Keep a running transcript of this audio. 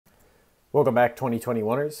Welcome back,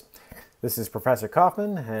 2021ers. This is Professor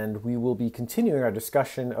Kaufman, and we will be continuing our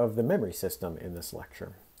discussion of the memory system in this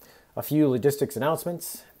lecture. A few logistics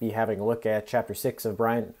announcements. Be having a look at Chapter 6 of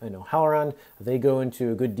Bryant and O'Halloran. They go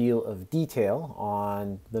into a good deal of detail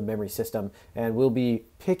on the memory system, and we'll be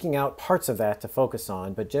picking out parts of that to focus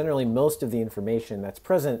on, but generally most of the information that's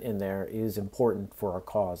present in there is important for our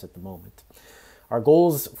cause at the moment. Our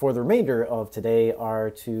goals for the remainder of today are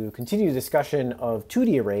to continue the discussion of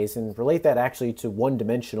 2D arrays and relate that actually to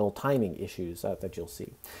one-dimensional timing issues that you'll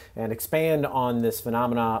see, and expand on this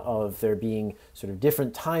phenomena of there being sort of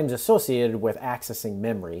different times associated with accessing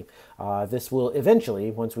memory. This will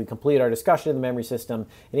eventually, once we complete our discussion of the memory system,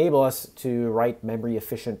 enable us to write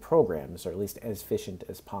memory-efficient programs, or at least as efficient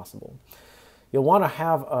as possible. You'll want to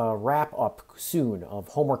have a wrap-up soon of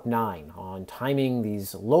Homework 9 on timing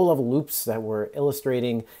these low-level loops that were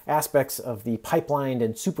illustrating aspects of the pipelined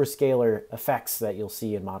and superscalar effects that you'll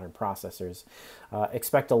see in modern processors.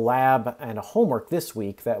 Expect a lab and a homework this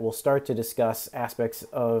week that will start to discuss aspects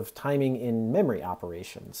of timing in memory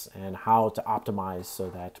operations and how to optimize so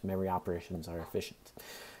that memory operations are efficient.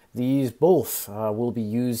 These both will be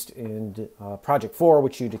used in Project 4,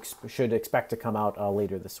 which you should expect to come out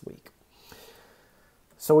later this week.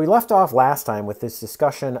 So we left off last time with this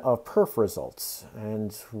discussion of perf results,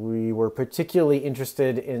 and we were particularly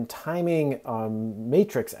interested in timing a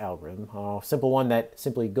matrix algorithm, a simple one that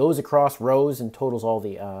simply goes across rows and totals all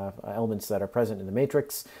the elements that are present in the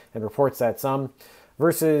matrix and reports that sum,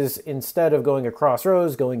 versus instead of going across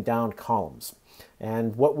rows, going down columns.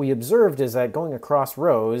 And what we observed is that going across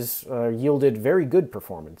rows yielded very good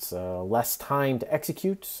performance, less time to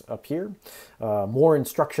execute up here, more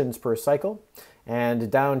instructions per cycle.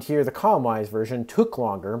 And down here, the column-wise version took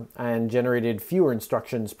longer and generated fewer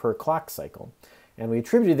instructions per clock cycle. And we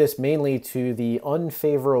attributed this mainly to the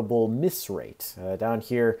unfavorable miss rate. Down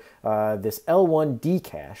here, this L1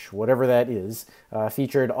 D-cache, whatever that is,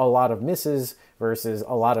 featured a lot of misses versus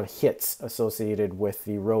a lot of hits associated with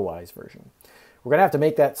the row-wise version. We're going to have to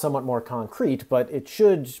make that somewhat more concrete, but it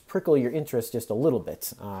should prickle your interest just a little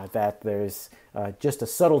bit, that there's just a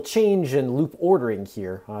subtle change in loop ordering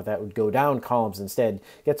here that would go down columns instead,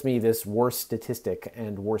 gets me this worse statistic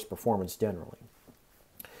and worse performance generally.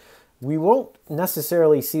 We won't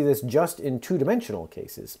necessarily see this just in two-dimensional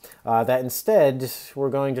cases, that instead we're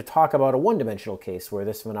going to talk about a one-dimensional case where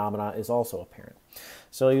this phenomena is also apparent.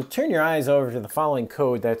 So you turn your eyes over to the following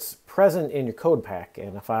code that's present in your code pack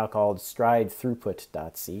in a file called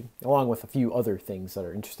stridethroughput.c, along with a few other things that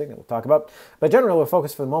are interesting that we'll talk about. But generally, we'll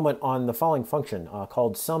focus for the moment on the following function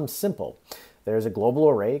called sumSimple. There's a global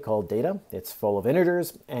array called data. It's full of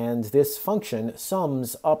integers, and this function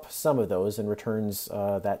sums up some of those and returns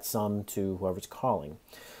that sum to whoever's calling.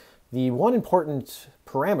 The one important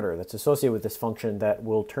parameter that's associated with this function that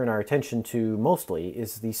we'll turn our attention to mostly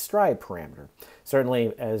is the stride parameter.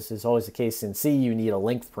 Certainly, as is always the case in C, you need a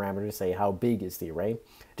length parameter to say how big is the array.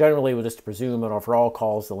 Generally, we'll just presume that for all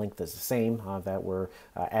calls the length is the same, that we're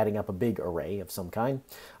adding up a big array of some kind.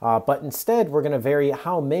 But instead, we're going to vary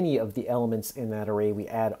how many of the elements in that array we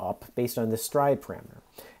add up based on this stride parameter.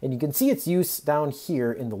 And you can see its use down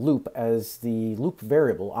here in the loop as the loop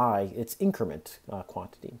variable I, its increment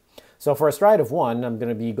quantity. So for a stride of 1, I'm going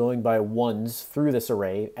to be going by ones through this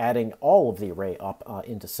array, adding all of the array up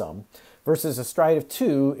into sum, versus a stride of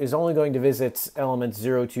 2 is only going to visit elements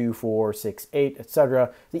 0, 2, 4, 6, 8,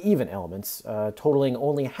 etc., the even elements, totaling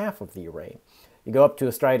only half of the array. You go up to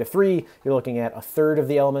a stride of 3, you're looking at a third of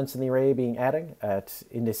the elements in the array being added at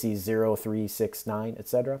indices 0, 3, 6, 9,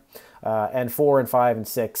 etc. And 4 and 5 and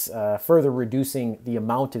 6, further reducing the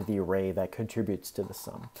amount of the array that contributes to the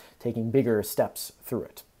sum, taking bigger steps through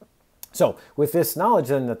it. So with this knowledge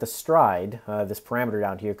then that the stride, this parameter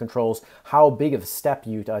down here, controls how big of a step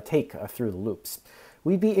you take through the loops,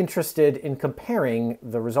 we'd be interested in comparing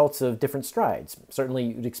the results of different strides. Certainly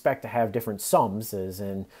you'd expect to have different sums, as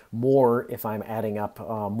in more if I'm adding up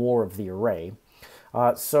more of the array.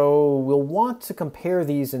 So we'll want to compare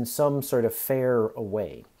these in some sort of fair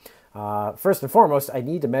way. First and foremost, I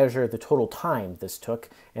need to measure the total time this took,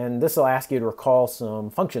 and this will ask you to recall some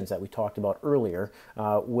functions that we talked about earlier,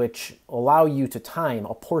 which allow you to time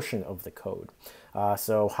a portion of the code.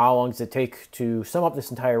 So how long does it take to sum up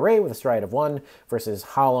this entire array with a stride of 1 versus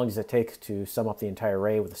how long does it take to sum up the entire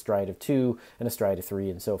array with a stride of 2 and a stride of 3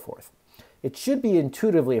 and so forth. It should be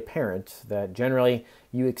intuitively apparent that generally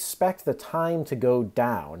you expect the time to go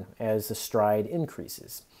down as the stride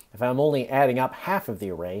increases. If I'm only adding up half of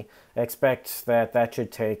the array, I expect that that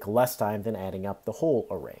should take less time than adding up the whole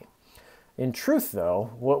array. In truth,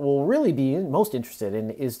 though, what we'll really be most interested in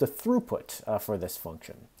is the throughput for this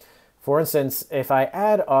function. For instance, if I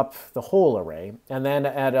add up the whole array and then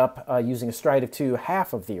add up using a stride of 2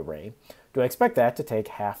 half of the array, do I expect that to take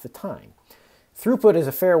half the time? Throughput is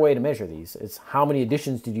a fair way to measure these. It's how many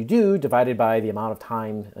additions did you do divided by the amount of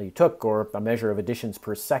time you took, or a measure of additions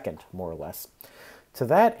per second, more or less. To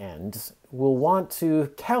that end, we'll want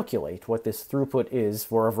to calculate what this throughput is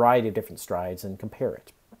for a variety of different strides and compare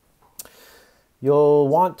it. You'll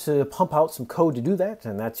want to pump out some code to do that,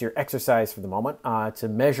 and that's your exercise for the moment, to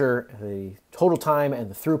measure the total time and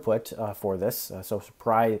the throughput for this, so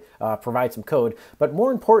provide some code. But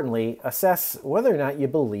more importantly, assess whether or not you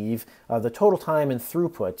believe the total time and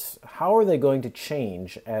throughput, how are they going to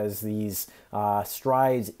change as these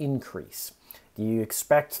strides increase? Do you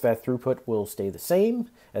expect that throughput will stay the same,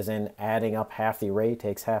 as in adding up half the array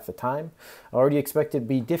takes half the time? Or do you expect it to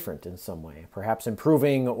be different in some way, perhaps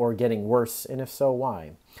improving or getting worse, and if so,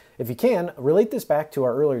 why? If you can, relate this back to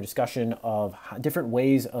our earlier discussion of different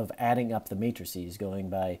ways of adding up the matrices, going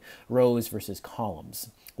by rows versus columns.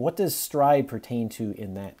 What does stride pertain to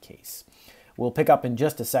in that case? We'll pick up in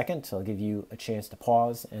just a second, so I'll give you a chance to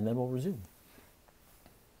pause, and then we'll resume.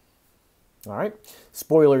 All right,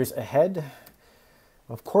 spoilers ahead.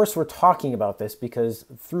 Of course, we're talking about this because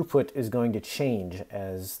throughput is going to change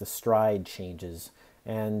as the stride changes.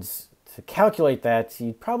 And to calculate that,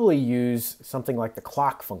 you'd probably use something like the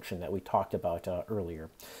clock function that we talked about earlier.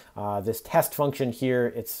 This test function here,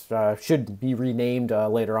 it should be renamed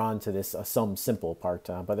later on to this sum simple part,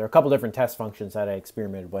 but there are a couple different test functions that I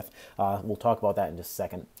experimented with. We'll talk about that in just a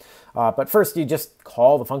second. But first, you just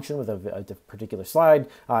call the function with a particular slide.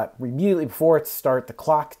 Immediately before it, start the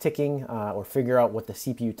clock ticking, or figure out what the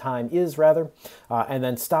CPU time is, rather, and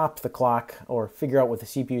then stop the clock, or figure out what the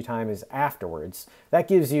CPU time is afterwards. That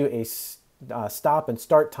gives you a stop and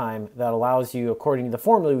start time that allows you, according to the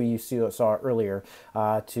formula we saw earlier,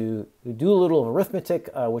 to do a little arithmetic,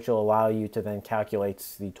 which will allow you to then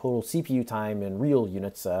calculate the total CPU time in real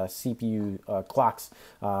units, CPU clocks,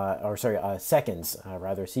 seconds,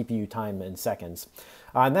 rather, CPU time in seconds.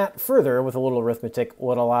 And that further, with a little arithmetic,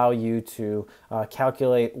 would allow you to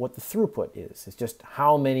calculate what the throughput is. It's just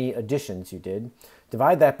how many additions you did.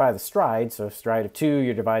 Divide that by the stride, so stride of 2,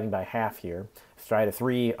 you're dividing by half here. Stride of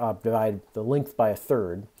 3, divide the length by a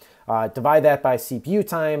third. Divide that by CPU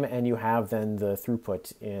time, and you have then the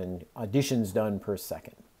throughput in additions done per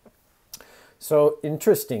second. So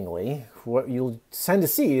interestingly, what you'll tend to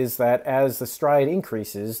see is that as the stride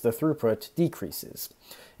increases, the throughput decreases.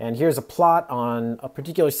 And here's a plot on a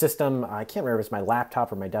particular system. I can't remember if it's my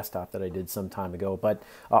laptop or my desktop that I did some time ago, but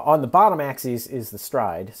on the bottom axis is the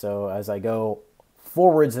stride. So as I go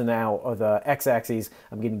forwards and now of the x-axis,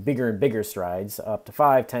 I'm getting bigger and bigger strides, up to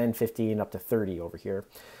 5, 10, 15, up to 30 over here.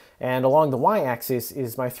 And along the y-axis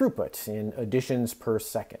is my throughput in additions per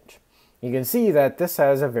second. You can see that this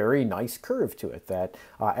has a very nice curve to it, that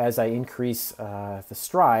as I increase the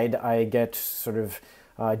stride, I get sort of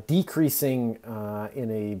decreasing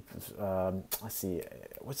in a, let's see,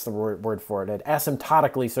 what's the word for it?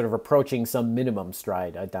 Asymptotically sort of approaching some minimum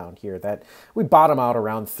stride down here, that we bottom out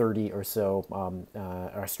around 30 or so,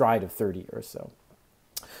 or a stride of 30 or so.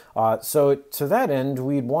 So to that end,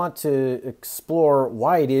 we'd want to explore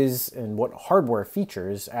why it is and what hardware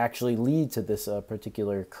features actually lead to this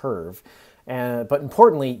particular curve. But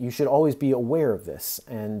importantly, you should always be aware of this,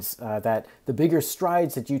 and that the bigger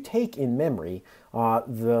strides that you take in memory,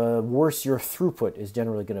 the worse your throughput is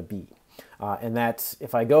generally going to be. And that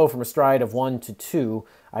if I go from a stride of 1 to 2,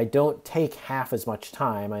 I don't take half as much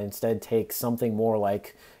time. I instead take something more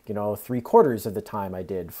like, 3/4 of the time I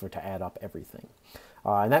did to add up everything.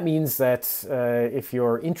 And that means that if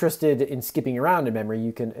you're interested in skipping around in memory,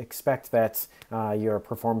 you can expect that your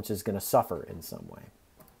performance is going to suffer in some way.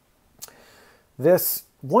 This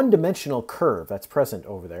one-dimensional curve that's present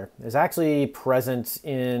over there is actually present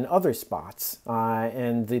in other spots.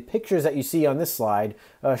 And the pictures that you see on this slide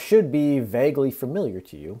should be vaguely familiar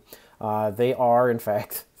to you. They are, in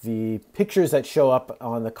fact, the pictures that show up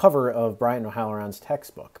on the cover of Bryant O'Halloran's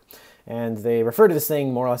textbook. And they refer to this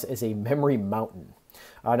thing more or less as a memory mountain.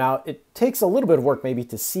 Now, it takes a little bit of work maybe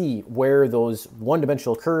to see where those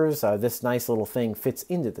one-dimensional curves, this nice little thing, fits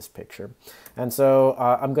into this picture. And so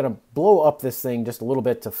I'm going to blow up this thing just a little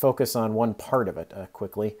bit to focus on one part of it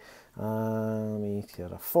quickly. Let me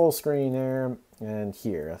get a full screen there, and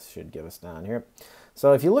here, that should give us down here.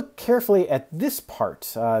 So if you look carefully at this part,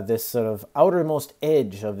 this sort of outermost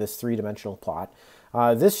edge of this three-dimensional plot,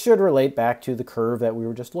 this should relate back to the curve that we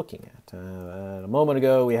were just looking at. A moment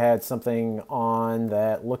ago, we had something on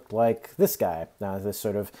that looked like this guy. This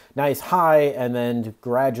sort of nice high and then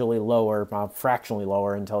gradually lower, fractionally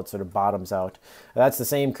lower until it sort of bottoms out. That's the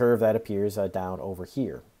same curve that appears down over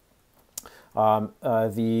here.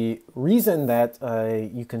 The reason that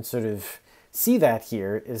you can sort of see that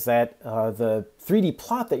here is that the 3D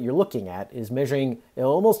plot that you're looking at is measuring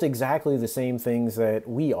almost exactly the same things that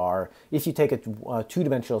we are if you take a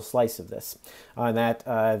two-dimensional slice of this. And that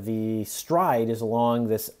the stride is along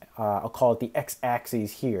this, I'll call it the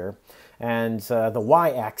x-axis here, and the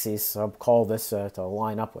y-axis, I'll call this to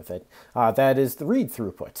line up with it, that is the read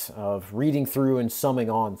throughput of reading through and summing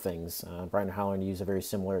on things. Bright and Halloran use a very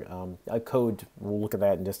similar code. We'll look at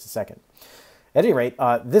that in just a second. At any rate,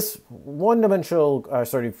 this one-dimensional,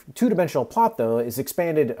 two-dimensional plot, though, is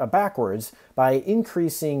expanded backwards by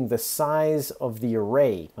increasing the size of the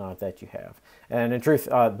array that you have. And in truth,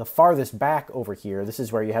 the farthest back over here, this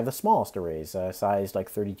is where you have the smallest arrays, sized like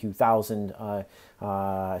 32,000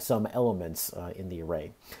 some elements in the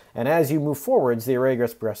array. And as you move forwards, the array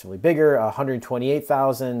gets progressively bigger,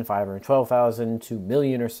 128,000, 512,000, 2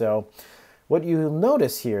 million or so. What you'll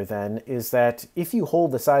notice here then is that if you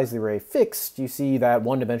hold the size of the array fixed, you see that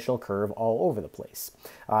one-dimensional curve all over the place.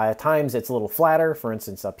 At times it's a little flatter, for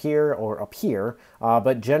instance up here or up here,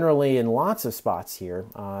 but generally in lots of spots here,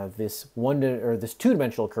 this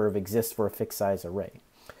two-dimensional curve exists for a fixed size array.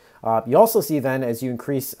 You also see then as you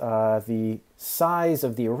increase the size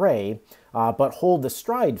of the array, but hold the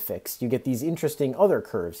stride fixed, you get these interesting other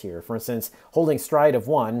curves here. For instance, holding stride of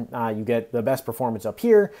 1, you get the best performance up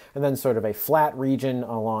here, and then sort of a flat region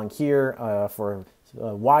along here for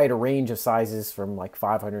a wider range of sizes from like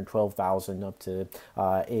 512,000 up to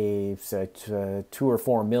 2 or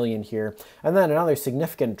 4 million here. And then another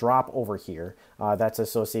significant drop over here that's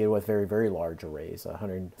associated with very, very large arrays,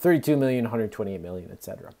 132 million, 128 million,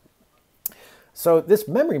 etc. So this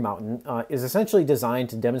memory mountain is essentially designed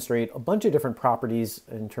to demonstrate a bunch of different properties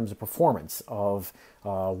in terms of performance of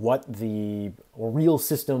what the real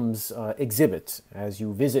systems exhibit as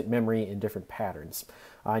you visit memory in different patterns.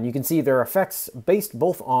 And you can see there are effects based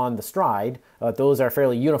both on the stride, those are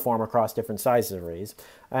fairly uniform across different sizes of arrays,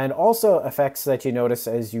 and also effects that you notice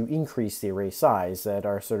as you increase the array size that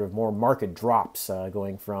are sort of more marked drops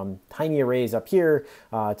going from tiny arrays up here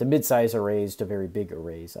to mid-size arrays to very big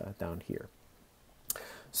arrays down here.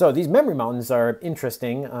 So these memory mountains are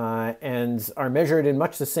interesting and are measured in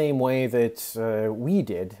much the same way that we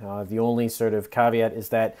did. The only sort of caveat is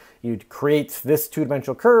that you'd create this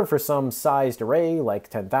two-dimensional curve for some sized array, like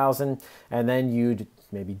 10,000, and then you'd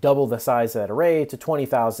maybe double the size of that array to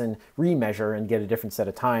 20,000, remeasure and get a different set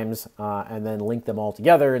of times, and then link them all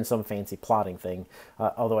together in some fancy plotting thing.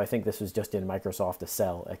 Although I think this was just in Microsoft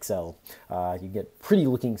Excel. You get pretty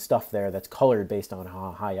looking stuff there that's colored based on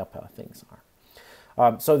how high up things are.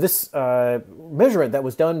 So this measurement that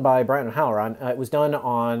was done by Bright and Halloran, it was done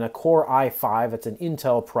on a Core i5. It's an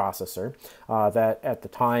Intel processor that at the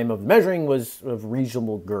time of measuring was of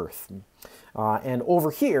reasonable girth. And over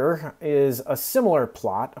here is a similar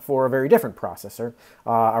plot for a very different processor,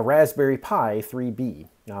 a Raspberry Pi 3B.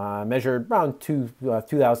 Measured around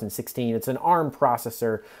 2016. It's an ARM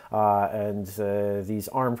processor, and these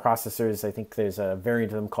ARM processors, I think there's a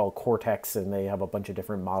variant of them called Cortex, and they have a bunch of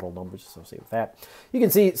different model numbers associated with that. You can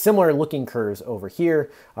see similar looking curves over here,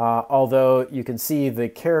 although you can see the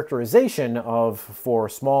characterization of for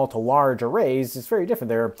small to large arrays is very different.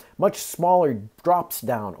 There are much smaller drops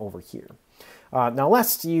down over here. Now,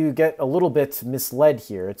 lest you get a little bit misled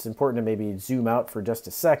here, it's important to maybe zoom out for just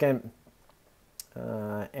a second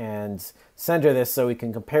and center this so we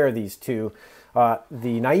can compare these two.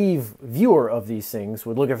 The naive viewer of these things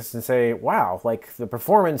would look at this and say, wow, like the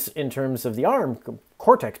performance in terms of the ARM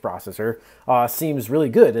Cortex processor seems really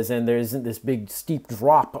good, as in there isn't this big steep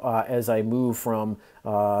drop as I move from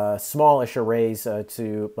smallish arrays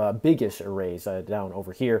to biggish arrays down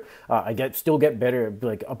over here. I still get better,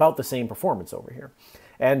 like about the same performance over here.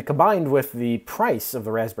 And combined with the price of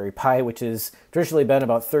the Raspberry Pi, which has traditionally been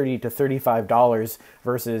about $30 to $35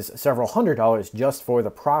 versus several $100s just for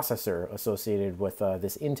the processor associated with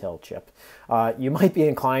this Intel chip, you might be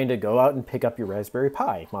inclined to go out and pick up your Raspberry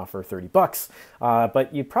Pi for 30 bucks.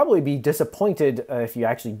 But you'd probably be disappointed if you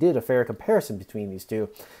actually did a fair comparison between these two.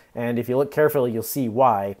 And if you look carefully, you'll see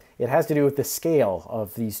why. It has to do with the scale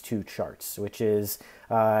of these two charts, which is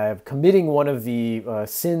committing one of the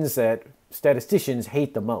sins that statisticians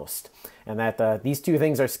hate the most, and that these two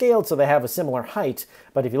things are scaled so they have a similar height,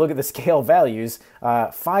 but if you look at the scale values,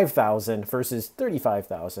 5,000 versus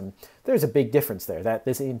 35,000, there's a big difference there, that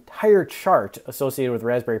this entire chart associated with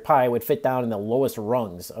Raspberry Pi would fit down in the lowest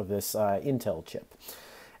rungs of this Intel chip.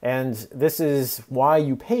 And this is why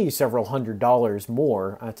you pay several $100s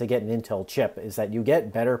more to get an Intel chip, is that you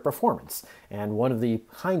get better performance. And one of the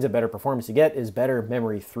kinds of better performance you get is better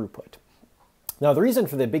memory throughput. Now, the reason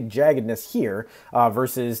for the big jaggedness here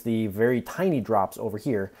versus the very tiny drops over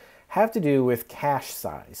here have to do with cache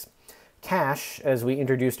size. Cache, as we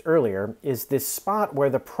introduced earlier, is this spot where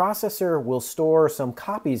the processor will store some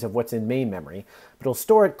copies of what's in main memory, but it'll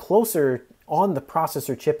store it closer on the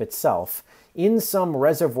processor chip itself in some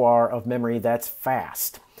reservoir of memory that's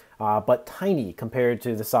fast, but tiny compared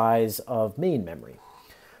to the size of main memory.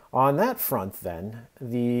 On that front, then,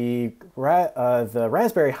 the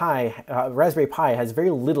Raspberry Pi has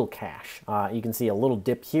very little cache. You can see a little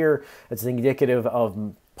dip here. It's indicative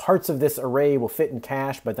of parts of this array will fit in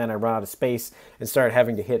cache, but then I run out of space and start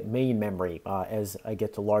having to hit main memory as I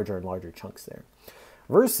get to larger and larger chunks there.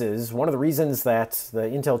 Versus, one of the reasons that the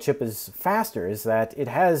Intel chip is faster is that it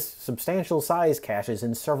has substantial size caches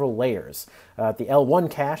in several layers. The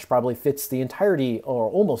L1 cache probably fits the entirety, or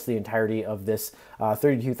almost the entirety, of this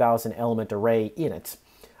 32,000 element array in it.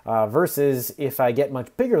 Versus if I get much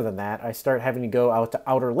bigger than that, I start having to go out to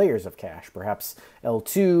outer layers of cache, perhaps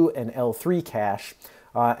L2 and L3 cache.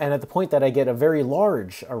 And at the point that I get a very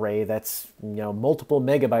large array that's multiple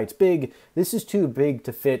megabytes big, this is too big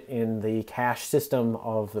to fit in the cache system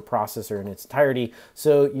of the processor in its entirety.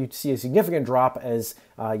 So you see a significant drop as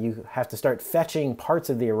you have to start fetching parts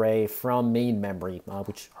of the array from main memory,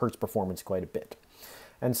 which hurts performance quite a bit.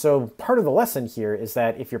 And so part of the lesson here is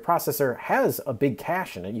that if your processor has a big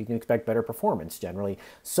cache in it, you can expect better performance generally,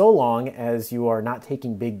 so long as you are not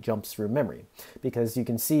taking big jumps through memory. Because you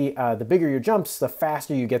can see the bigger your jumps, the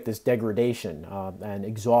faster you get this degradation and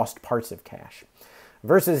exhaust parts of cache.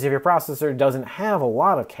 Versus if your processor doesn't have a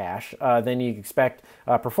lot of cache, then you expect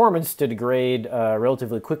performance to degrade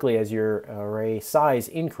relatively quickly as your array size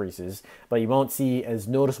increases, but you won't see as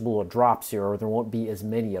noticeable drops here, or there won't be as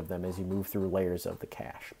many of them as you move through layers of the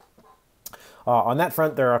cache. On that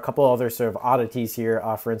front, there are a couple other sort of oddities here.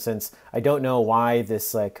 For instance, I don't know why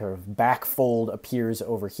this kind of back fold appears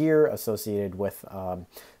over here associated with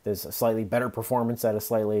there's a slightly better performance at a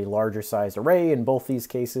slightly larger sized array in both these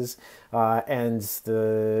cases. And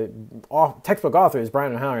the textbook authors,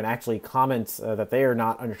 Brian and O'Halloran, actually comments that they are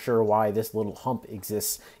not unsure why this little hump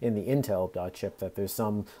exists in the Intel chip, that there's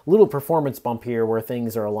some little performance bump here where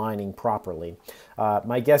things are aligning properly.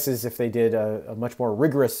 My guess is if they did a much more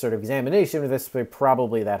rigorous sort of examination of this,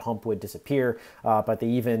 probably that hump would disappear. But they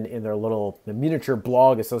even, in their little miniature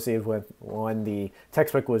blog associated with when the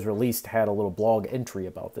textbook was released, had a little blog entry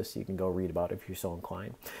about this. You can go read about it if you're so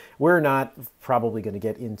inclined. We're not probably going to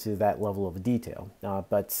get into that level of detail,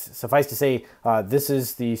 but suffice to say, this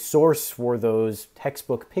is the source for those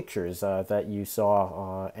textbook pictures that you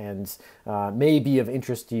saw and may be of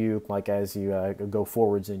interest to you, like as you go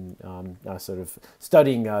forwards in sort of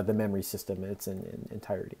studying the memory system in its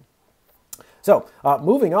entirety. So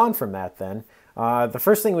moving on from that then, the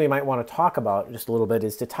first thing we might want to talk about just a little bit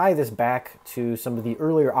is to tie this back to some of the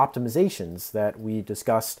earlier optimizations that we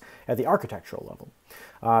discussed at the architectural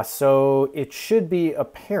level. So it should be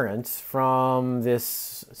apparent from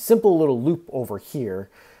this simple little loop over here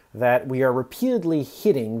that we are repeatedly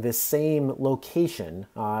hitting this same location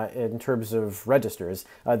in terms of registers,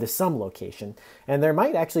 the sum location. And there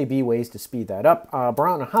might actually be ways to speed that up.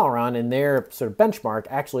 Brown and O'Halloran, in their sort of benchmark,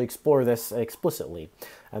 actually explore this explicitly,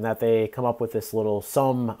 and that they come up with this little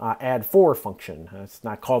sum add 4 function. It's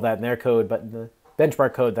not called that in their code, but in the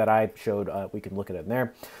benchmark code that I showed, we can look at it in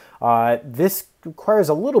there. This requires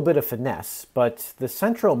a little bit of finesse, but the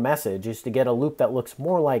central message is to get a loop that looks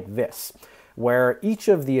more like this, where each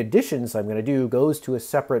of the additions I'm going to do goes to a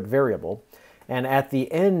separate variable, and at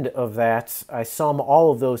the end of that, I sum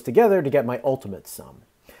all of those together to get my ultimate sum.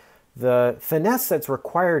 The finesse that's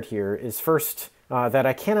required here is first that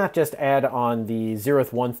I cannot just add on the 0th,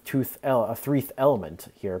 1th, 3rd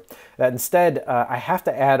element here. That instead, I have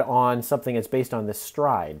to add on something that's based on this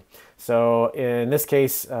stride. So in this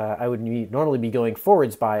case, I would normally be going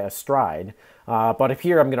forwards by a stride. But if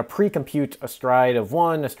here I'm going to pre-compute a stride of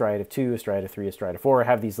 1, a stride of 2, a stride of 3, a stride of 4, I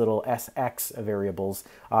have these little SX variables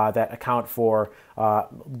that account for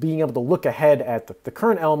being able to look ahead at the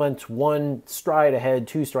current element, 1 stride ahead,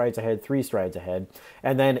 2 strides ahead, 3 strides ahead,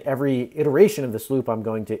 and then every iteration of this loop I'm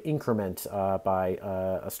going to increment by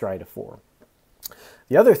a stride of 4.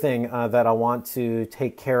 The other thing that I want to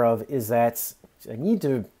take care of is that I need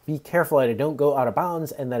to be careful that I don't go out of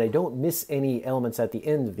bounds and that I don't miss any elements at the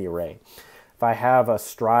end of the array. If I have a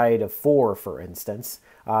stride of 4, for instance,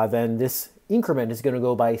 then this increment is going to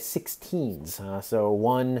go by 16s. So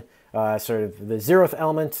one sort of the 0th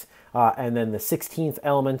element, and then the 16th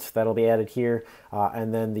element that'll be added here,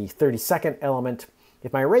 and then the 32nd element.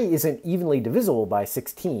 If my array isn't evenly divisible by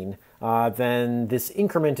 16, then this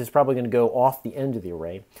increment is probably going to go off the end of the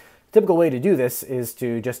array. Typical way to do this is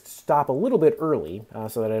to just stop a little bit early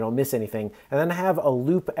so that I don't miss anything, and then have a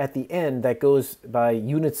loop at the end that goes by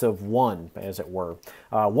units of 1, as it were.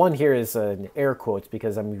 1 here is in air quotes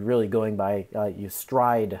because I'm really going by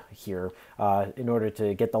stride here in order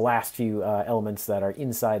to get the last few elements that are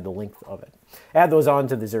inside the length of it. Add those on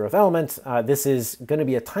to the 0th element. This is going to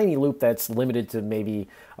be a tiny loop that's limited to maybe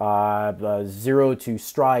 0 to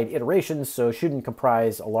stride iterations, so shouldn't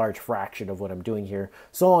comprise a large fraction of what I'm doing here,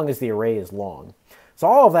 so long as the array is long. So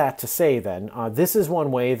all of that to say then, this is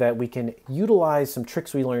one way that we can utilize some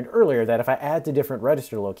tricks we learned earlier, that if I add to different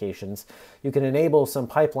register locations, you can enable some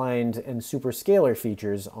pipelined and superscalar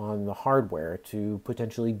features on the hardware to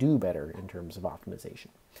potentially do better in terms of optimization.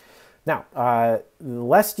 Now,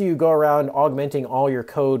 lest you go around augmenting all your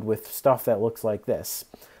code with stuff that looks like this,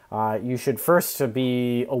 you should first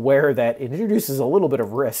be aware that it introduces a little bit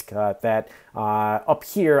of risk, that up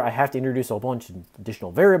here I have to introduce a bunch of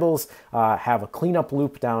additional variables, have a cleanup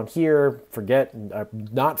loop down here,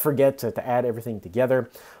 not forget to add everything together.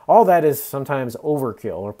 All that is sometimes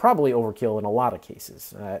overkill, or probably overkill in a lot of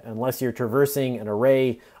cases. Unless you're traversing an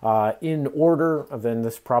array in order, then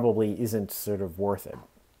this probably isn't sort of worth it.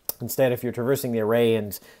 Instead, if you're traversing the array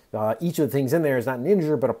and each of the things in there is not an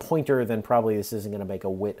integer but a pointer, then probably this isn't going to make a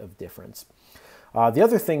whit of difference. The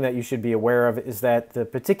other thing that you should be aware of is that the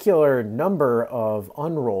particular number of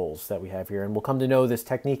unrolls that we have here, and we'll come to know this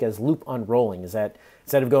technique as loop unrolling, is that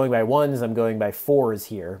instead of going by 1s, I'm going by 4s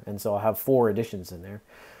here, and so I'll have 4 additions in there.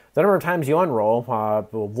 The number of times you unroll,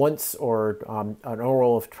 once, or an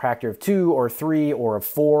unroll of factor of 2 or 3 or of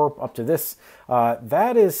 4 up to this,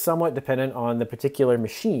 that is somewhat dependent on the particular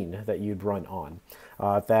machine that you'd run on.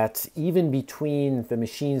 That even between the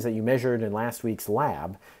machines that you measured in last week's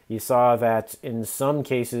lab, you saw that in some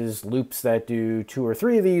cases loops that do 2 or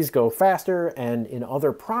 3 of these go faster, and in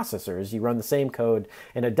other processors you run the same code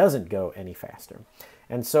and it doesn't go any faster.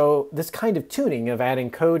 And so this kind of tuning of adding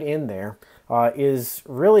code in there is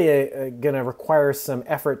really going to require some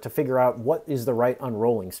effort to figure out what is the right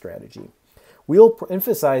unrolling strategy. We'll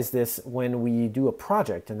emphasize this when we do a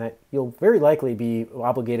project, and that you'll very likely be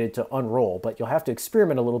obligated to unroll, but you'll have to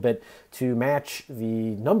experiment a little bit to match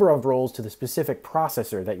the number of rolls to the specific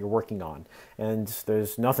processor that you're working on. And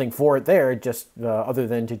there's nothing for it there, just other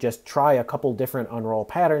than to just try a couple different unroll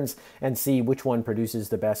patterns and see which one produces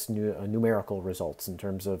the best numerical results in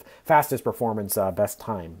terms of fastest performance, best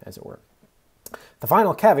time, as it were. The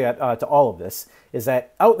final caveat to all of this is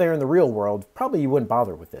that out there in the real world, probably you wouldn't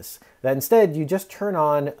bother with this. That instead, you just turn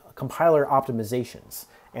on compiler optimizations.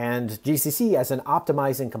 And GCC, as an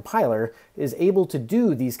optimizing compiler, is able to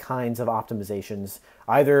do these kinds of optimizations,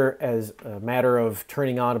 either as a matter of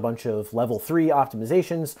turning on a bunch of level 3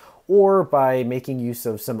 optimizations, or by making use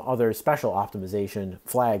of some other special optimization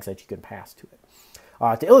flags that you can pass to it.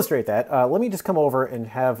 To illustrate that, let me just come over and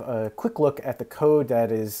have a quick look at the code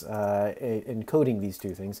that is encoding these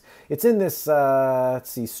two things. It's in this, let's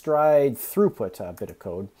see, stride throughput bit of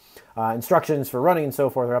code. Instructions for running and so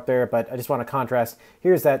forth are up there, but I just want to contrast.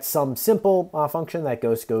 Here's that sum simple function that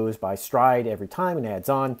goes by stride every time and adds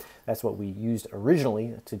on. That's what we used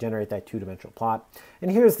originally to generate that two-dimensional plot. And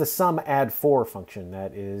here's the sum add 4 function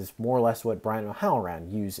that is more or less what Bryant and O'Halloran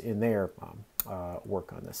use in their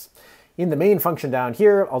work on this. In the main function down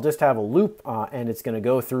here, I'll just have a loop, and it's going to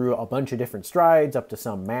go through a bunch of different strides up to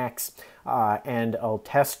some max, and I'll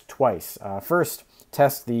test twice. First,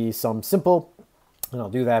 test the sum simple, and I'll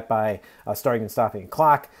do that by starting and stopping a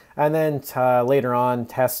clock, and then later on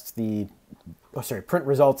test the print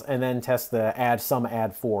results, and then test the sum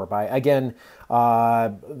add 4 by, again,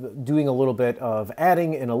 doing a little bit of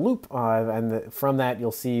adding in a loop, and from that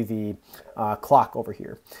you'll see the clock over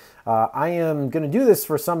here. I am going to do this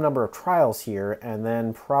for some number of trials here, and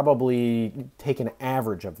then probably take an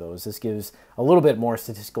average of those. This gives a little bit more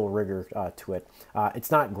statistical rigor to it.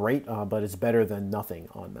 It's not great, but it's better than nothing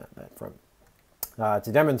on that front.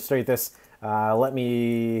 To demonstrate this, let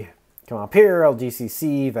me come up here. I'll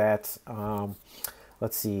GCC that,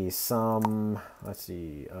 let's see,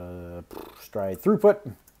 stride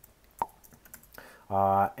throughput.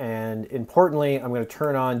 And importantly, I'm going to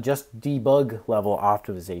turn on just debug level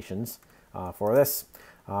optimizations for this.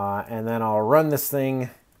 And then I'll run this thing.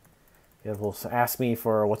 It will ask me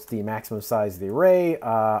for what's the maximum size of the array.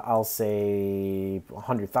 I'll say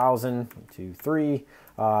 100,000, 2, 3.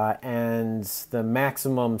 And the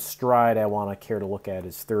maximum stride I want to care to look at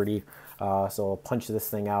is 30. So I'll punch this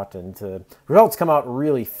thing out, and the results come out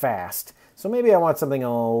really fast. So maybe I want something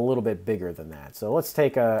a little bit bigger than that. So let's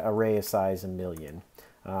take an array of size 1 million.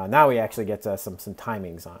 Now we actually get some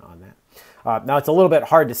timings on that. Now it's a little bit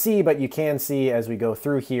hard to see, but you can see as we go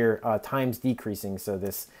through here, times decreasing. So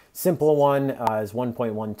this simple one is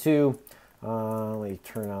 1.12. Let me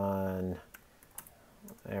turn on,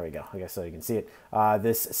 there we go, I guess so you can see it.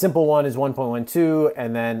 This simple one is 1.12,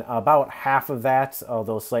 and then about half of that,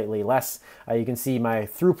 although slightly less, you can see my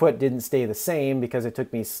throughput didn't stay the same because it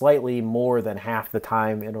took me slightly more than half the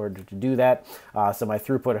time in order to do that. So my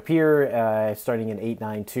throughput up here, starting in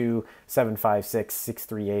 892, 756,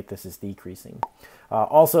 638, this is decreasing.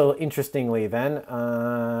 Also, interestingly then,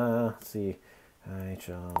 let's see,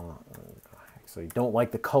 actually don't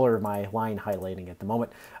like the color of my line highlighting at the moment.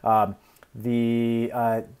 The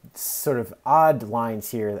sort of odd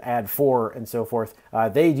lines here, add 4 and so forth,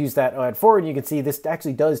 they use that add 4, and you can see this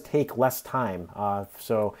actually does take less time.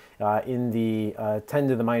 In the 10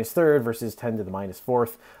 to the minus third versus 10 to the minus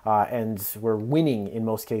fourth, and we're winning in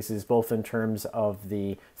most cases, both in terms of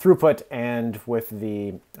the throughput and with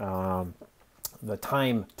the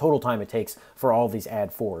total time it takes for all these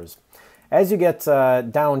add 4s. As you get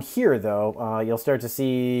down here, though, you'll start to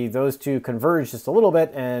see those two converge just a little bit,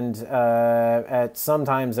 and at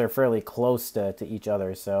sometimes they're fairly close to each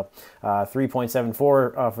other. So 3.74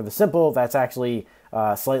 for the simple, that's actually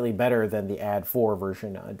slightly better than the add 4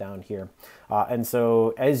 version down here. And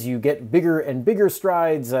so as you get bigger and bigger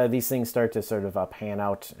strides, these things start to sort of pan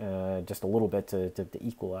out just a little bit to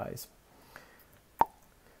equalize.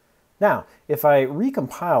 Now, if I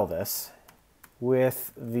recompile this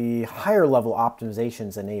with the higher level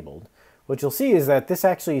optimizations enabled, what you'll see is that this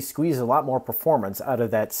actually squeezes a lot more performance out of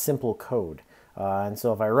that simple code. And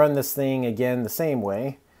so if I run this thing again the same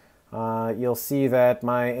way, you'll see that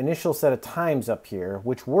my initial set of times up here,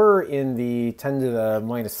 which were in the 10 to the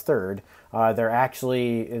minus third, they're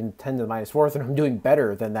actually in 10 to the minus fourth, and I'm doing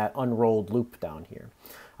better than that unrolled loop down here.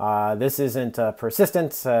 This isn't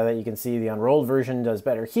persistent, that you can see the unrolled version does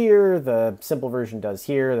better here, the simple version does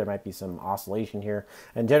here, there might be some oscillation here,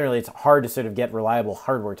 and generally it's hard to sort of get reliable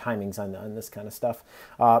hardware timings on this kind of stuff.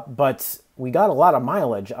 But we got a lot of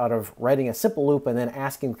mileage out of writing a simple loop and then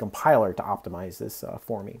asking the compiler to optimize this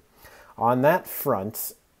for me. On that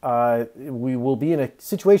front, we will be in a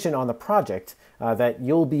situation on the project that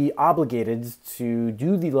you'll be obligated to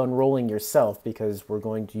do the unrolling yourself, because we're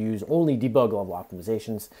going to use only debug level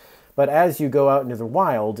optimizations. But as you go out into the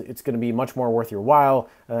wild, it's going to be much more worth your while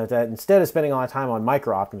that instead of spending a lot of time on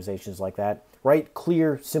micro optimizations like that, write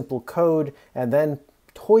clear, simple code and then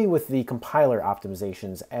toy with the compiler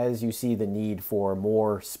optimizations as you see the need for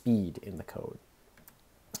more speed in the code.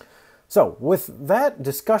 So with that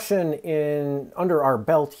discussion under our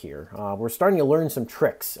belt here, we're starting to learn some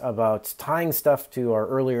tricks about tying stuff to our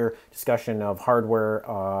earlier discussion of hardware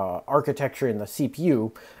architecture in the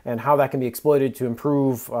CPU and how that can be exploited to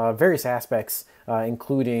improve various aspects,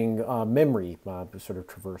 including memory sort of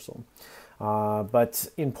traversal. But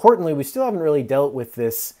importantly, we still haven't really dealt with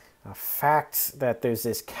this fact that there's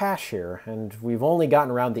this cache here, and we've only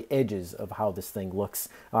gotten around the edges of how this thing looks,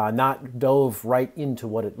 not dove right into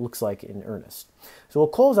what it looks like in earnest. So we'll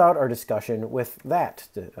close out our discussion with that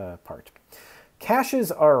part.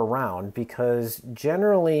 Caches are around because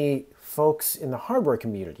generally folks in the hardware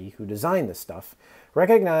community who design this stuff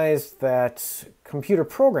recognize that computer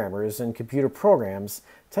programmers and computer programs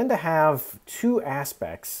tend to have two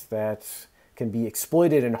aspects that can be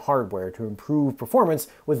exploited in hardware to improve performance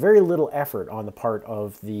with very little effort on the part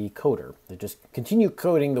of the coder. They just continue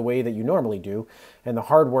coding the way that you normally do, and the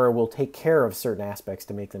hardware will take care of certain aspects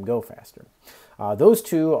to make them go faster. Those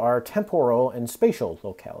two are temporal and spatial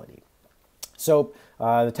locality. So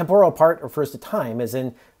the temporal part refers to time, as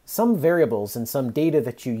in some variables and some data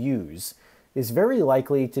that you use is very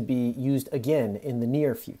likely to be used again in the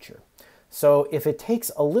near future. So if it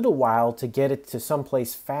takes a little while to get it to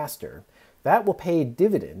someplace faster, that will pay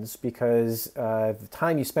dividends because the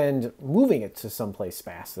time you spend moving it to someplace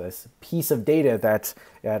fast, this piece of data that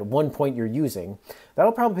at one point you're using,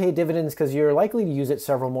 that'll probably pay dividends because you're likely to use it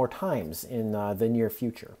several more times in the near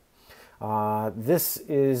future. This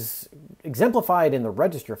is exemplified in the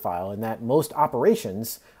register file in that most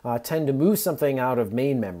operations tend to move something out of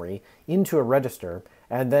main memory into a register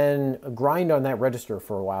and then grind on that register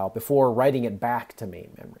for a while before writing it back to main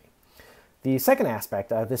memory. The second aspect,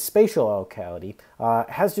 this spatial locality,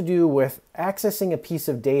 has to do with accessing a piece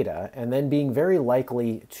of data and then being very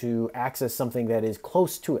likely to access something that is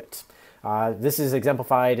close to it. This is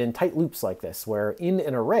exemplified in tight loops like this, where in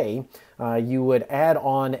an array, you would add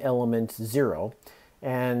on element 0,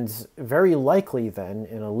 and very likely then,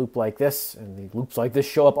 in a loop like this, and the loops like this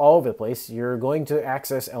show up all over the place, you're going to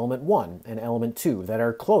access element 1 and element 2 that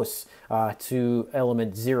are close to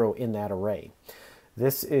element 0 in that array.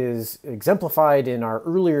 This is exemplified in our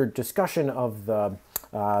earlier discussion of the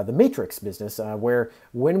matrix business, where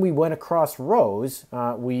when we went across rows,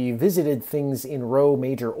 we visited things in row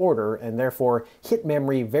major order and therefore hit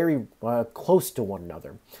memory very close to one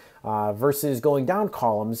another. Versus going down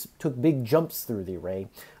columns, took big jumps through the array.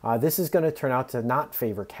 This is going to turn out to not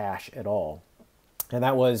favor cache at all. And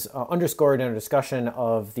that was underscored in a discussion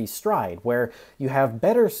of the stride, where you have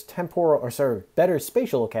better better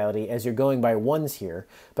spatial locality as you're going by ones here.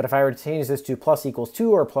 But if I were to change this to plus equals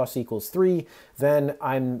 2 or plus equals 3, then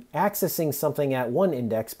I'm accessing something at one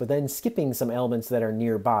index, but then skipping some elements that are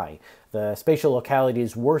nearby. The spatial locality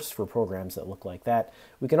is worse for programs that look like that.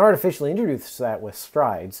 We can artificially introduce that with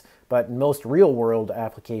strides, but in most real-world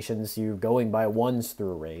applications, you're going by ones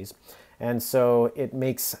through arrays. And so it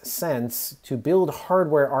makes sense to build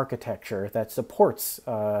hardware architecture that supports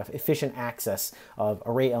efficient access of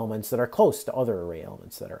array elements that are close to other array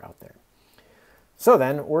elements that are out there. So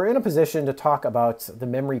then, we're in a position to talk about the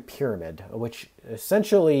memory pyramid, which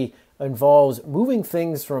essentially involves moving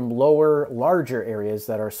things from lower, larger areas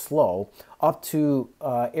that are slow up to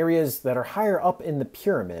areas that are higher up in the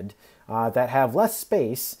pyramid that have less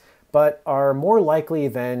space, but are more likely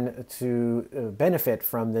then to benefit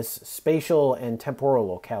from this spatial and temporal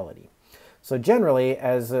locality. So generally,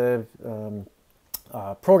 as a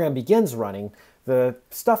program begins running, the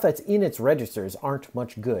stuff that's in its registers aren't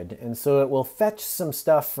much good, and so it will fetch some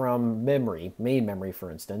stuff from memory, main memory for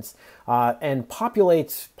instance, and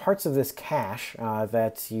populate parts of this cache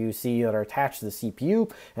that you see that are attached to the CPU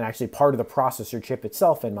and actually part of the processor chip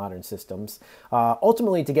itself in modern systems,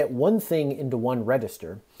 ultimately to get one thing into one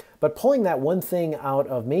register. But pulling that one thing out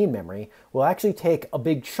of main memory will actually take a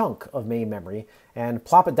big chunk of main memory and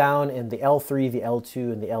plop it down in the L3, the L2,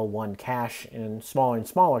 and the L1 cache in smaller and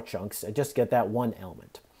smaller chunks and just get that one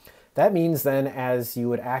element. That means then as you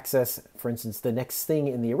would access, for instance, the next thing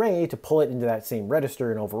in the array to pull it into that same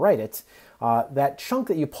register and overwrite it, that chunk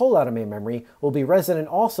that you pull out of main memory will be resident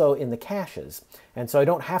also in the caches. And so I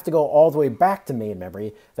don't have to go all the way back to main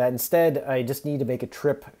memory, that instead I just need to make a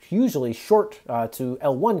trip usually short to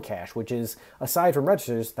L1 cache, which is, aside from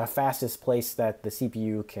registers, the fastest place that the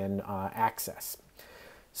CPU can access.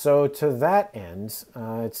 So to that end,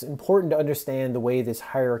 it's important to understand the way this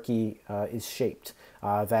hierarchy is shaped.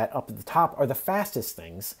 That up at the top are the fastest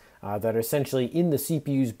things that are essentially in the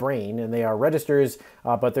CPU's brain, and they are registers,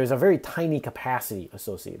 but there's a very tiny capacity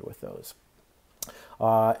associated with those.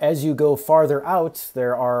 As you go farther out,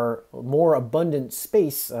 there are more abundant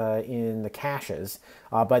space in the caches,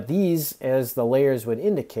 but these, as the layers would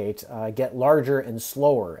indicate, get larger and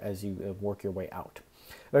slower as you work your way out.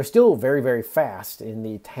 They're still very, very fast in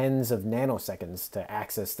the tens of nanoseconds to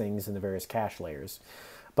access things in the various cache layers.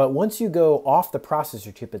 But once you go off the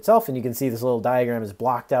processor chip itself, and you can see this little diagram is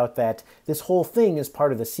blocked out that this whole thing is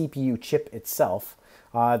part of the CPU chip itself,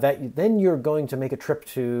 then you're going to make a trip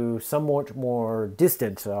to somewhat more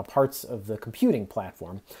distant parts of the computing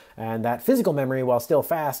platform. And that physical memory, while still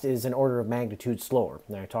fast, is an order of magnitude slower.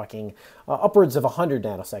 They're talking upwards of 100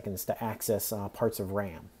 nanoseconds to access parts of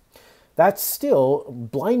RAM. That's still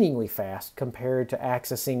blindingly fast compared to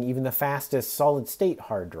accessing even the fastest solid-state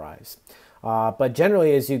hard drives. But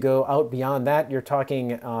generally, as you go out beyond that, you're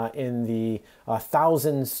talking in the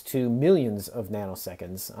thousands to millions of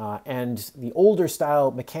nanoseconds. And the older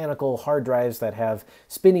style mechanical hard drives that have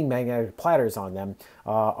spinning magnetic platters on them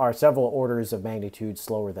are several orders of magnitude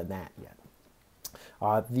slower than that yet.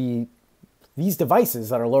 These devices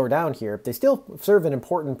that are lower down here, they still serve an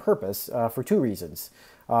important purpose for two reasons.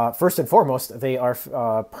 First and foremost, they are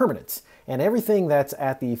permanents. And everything that's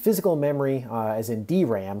at the physical memory, as in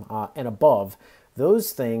DRAM and above,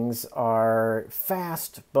 those things are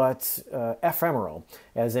fast but ephemeral.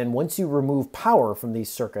 As in, once you remove power from these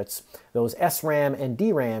circuits, those SRAM and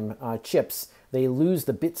DRAM chips, they lose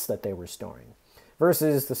the bits that they were storing.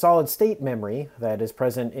 Versus the solid-state memory that is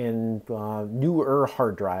present in newer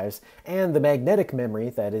hard drives and the magnetic memory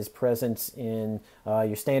that is present in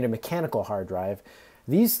your standard mechanical hard drive.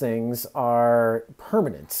 These things are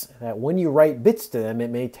permanent, that when you write bits to them, it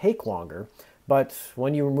may take longer, but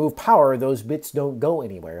when you remove power, those bits don't go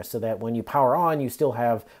anywhere, so that when you power on, you still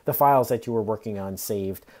have the files that you were working on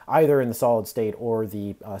saved, either in the solid state or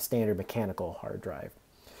the standard mechanical hard drive.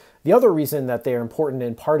 The other reason that they're important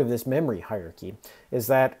in part of this memory hierarchy is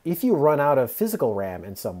that if you run out of physical RAM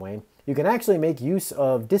in some way, you can actually make use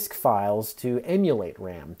of disk files to emulate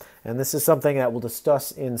RAM. And this is something that we'll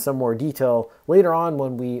discuss in some more detail later on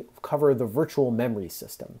when we cover the virtual memory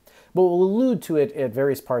system. But we'll allude to it at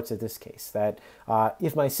various parts of this case, that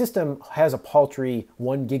if my system has a paltry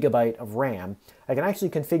 1 gigabyte of RAM, I can actually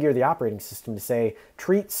configure the operating system to say,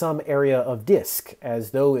 treat some area of disk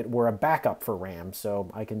as though it were a backup for RAM. So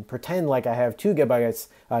I can pretend like I have 2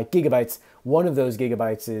 gigabytes. One of those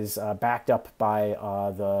gigabytes is backed up by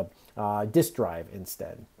the disk drive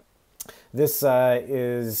instead. This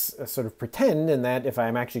is a sort of pretend in that if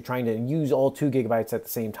I'm actually trying to use all 2 gigabytes at the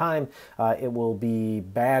same time, it will be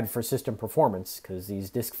bad for system performance because these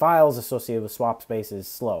disk files associated with swap space is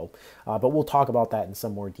slow. But we'll talk about that in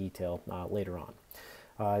some more detail later on.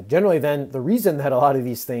 Generally then, the reason that a lot of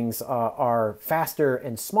these things are faster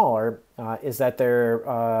and smaller is that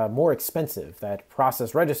they're more expensive, that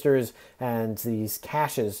process registers and these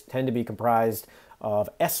caches tend to be comprised of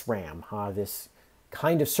SRAM, this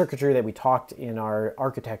kind of circuitry that we talked in our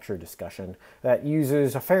architecture discussion that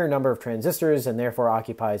uses a fair number of transistors and therefore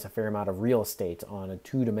occupies a fair amount of real estate on a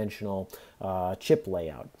two-dimensional chip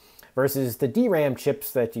layout. Versus the DRAM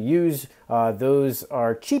chips that you use, those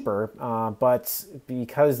are cheaper, but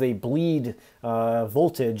because they bleed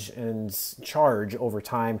voltage and charge over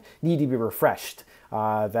time, need to be refreshed.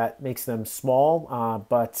 That makes them small,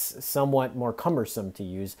 but somewhat more cumbersome to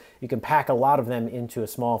use. You can pack a lot of them into a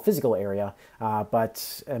small physical area,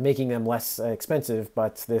 but making them less expensive,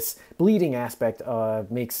 but this bleeding aspect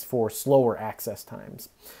makes for slower access times.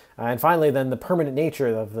 And finally, then the permanent nature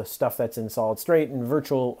of the stuff that's in solid state and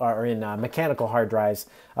virtual or in mechanical hard drives,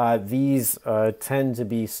 these tend to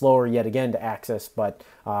be slower yet again to access, but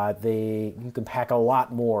you can pack a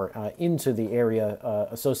lot more into the area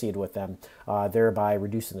associated with them, thereby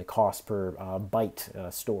reducing the cost per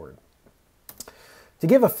byte stored. To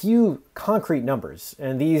give a few concrete numbers,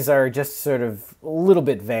 and these are just sort of a little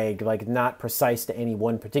bit vague, like not precise to any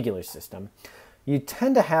one particular system, you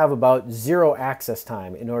tend to have about 0 access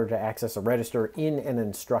time in order to access a register in an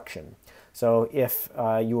instruction. So if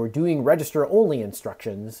you are doing register-only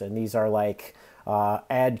instructions, and these are like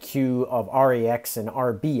add queue of RAX and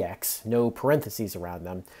RBX, no parentheses around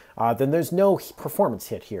them, then there's no performance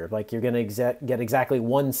hit here. Like you're going to get exactly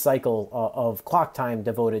 1 cycle of clock time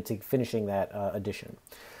devoted to finishing that addition.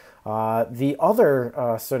 The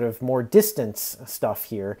other sort of more distant stuff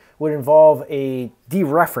here would involve a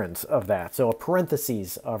dereference of that, so a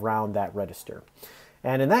parentheses around that register.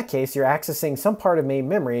 And in that case, you're accessing some part of main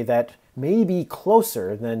memory that may be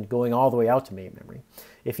closer than going all the way out to main memory.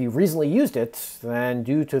 If you've recently used it, then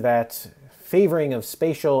due to that favoring of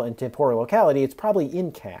spatial and temporal locality, it's probably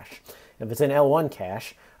in cache. If it's in L1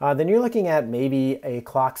 cache, then you're looking at maybe a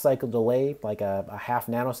clock cycle delay, like a half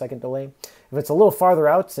nanosecond delay. If it's a little farther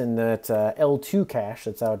out in that L2 cache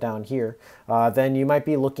that's out down here, then you might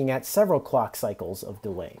be looking at several clock cycles of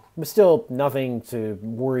delay. But still nothing to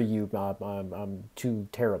worry you too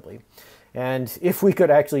terribly. And if we could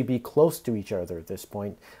actually be close to each other at this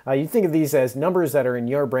point, you think of these as numbers that are in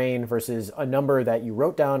your brain versus a number that you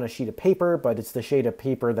wrote down on a sheet of paper, but it's the sheet of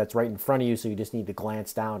paper that's right in front of you, so you just need to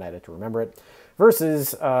glance down at it to remember it.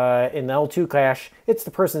 Versus in the L2 cache, it's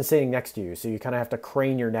the person sitting next to you, so you kind of have to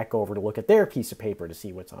crane your neck over to look at their piece of paper to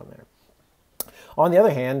see what's on there. On the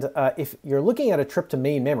other hand, if you're looking at a trip to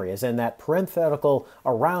main memory, as in that parenthetical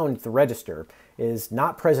around the register is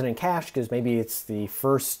not present in cache because maybe it's the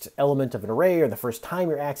first element of an array or the first time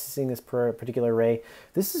you're accessing this particular array,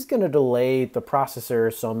 this is going to delay the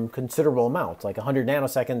processor some considerable amount, like 100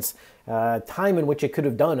 nanoseconds, time in which it could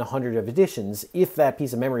have done 100 of additions if that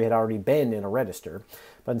piece of memory had already been in a register.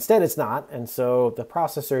 But instead it's not, and so the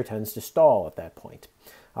processor tends to stall at that point.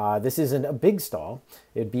 This isn't a big stall.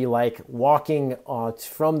 It'd be like walking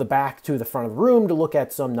from the back to the front of the room to look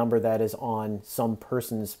at some number that is on some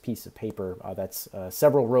person's piece of paper that's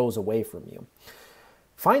several rows away from you.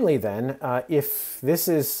 Finally then, if this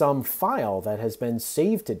is some file that has been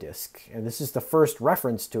saved to disk, and this is the first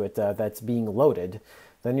reference to it that's being loaded,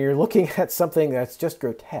 then you're looking at something that's just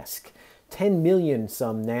grotesque. 10 million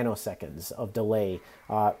some nanoseconds of delay.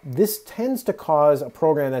 This tends to cause a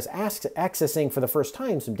program that's accessing for the first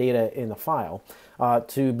time some data in the file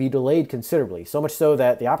to be delayed considerably, so much so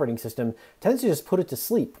that the operating system tends to just put it to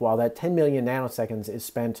sleep while that 10 million nanoseconds is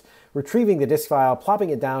spent retrieving the disk file, plopping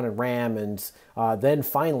it down in RAM, and then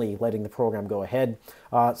finally letting the program go ahead.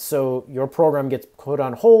 So your program gets put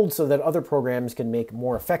on hold so that other programs can make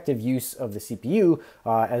more effective use of the CPU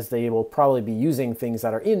as they will probably be using things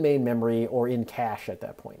that are in main memory or in cache at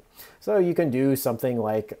that point. So you can do something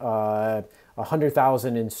like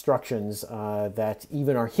 100,000 instructions that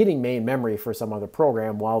even are hitting main memory for some other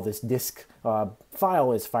program while this disk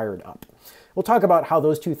file is fired up. We'll talk about how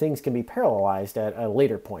those two things can be parallelized at a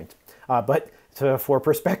later point. But For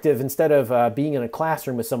perspective, instead of being in a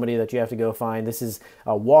classroom with somebody that you have to go find, this is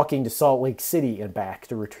walking to Salt Lake City and back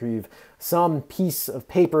to retrieve some piece of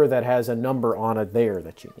paper that has a number on it there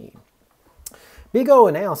that you need. Big O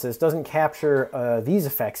analysis doesn't capture these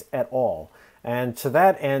effects at all. And to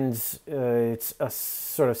that end, it's a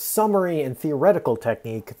sort of summary and theoretical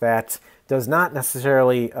technique that does not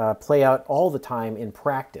necessarily play out all the time in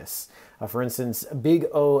practice. For instance, Big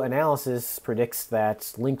O analysis predicts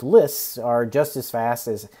that linked lists are just as fast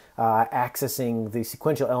as accessing the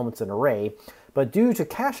sequential elements in an array, but due to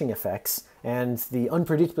caching effects and the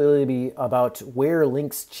unpredictability about where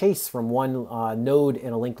links chase from one node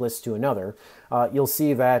in a linked list to another, you'll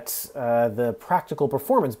see that the practical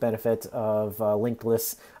performance benefit of linked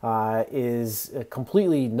lists is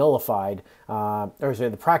completely nullified,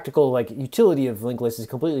 the practical utility of linked lists is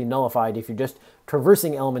completely nullified if you're just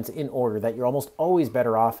traversing elements in order, that you're almost always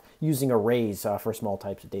better off using arrays for small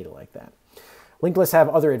types of data like that. Linked lists have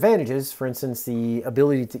other advantages, for instance, the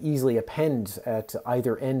ability to easily append at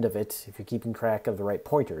either end of it if you're keeping track of the right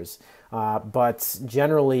pointers. But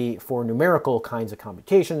generally, for numerical kinds of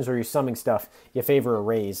computations or you're summing stuff, you favor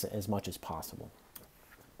arrays as much as possible.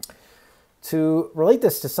 To relate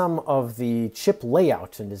this to some of the chip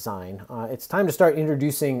layout and design, it's time to start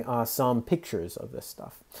introducing some pictures of this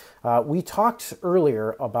stuff. We talked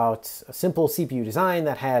earlier about a simple CPU design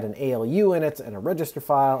that had an ALU in it and a register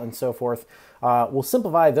file and so forth. We'll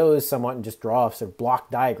simplify those somewhat and just draw sort of block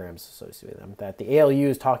diagrams associated with them, that the ALU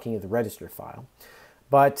is talking to the register file.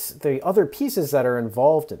 But the other pieces that are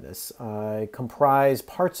involved in this comprise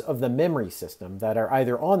parts of the memory system that are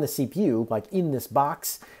either on the CPU, like in this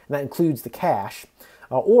box, and that includes the cache,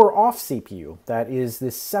 or off CPU, that is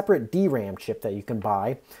this separate DRAM chip that you can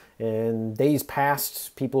buy. In days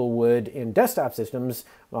past, people would, in desktop systems,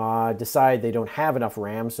 decide they don't have enough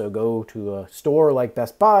RAM, so go to a store like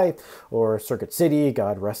Best Buy or Circuit City,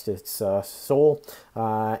 God rest its soul,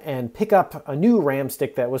 and pick up a new RAM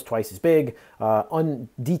stick that was twice as big,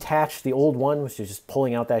 detach the old one, which is just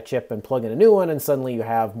pulling out that chip and plug in a new one, and suddenly you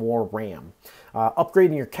have more RAM.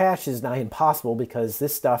 Upgrading your cache is nigh impossible because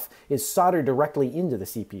this stuff is soldered directly into the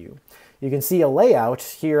CPU. You can see a layout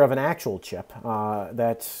here of an actual chip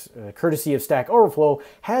that, courtesy of Stack Overflow,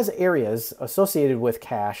 has areas associated with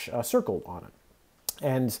cache circled on it.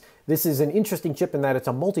 And this is an interesting chip in that it's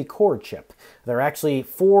a multi-core chip. There are actually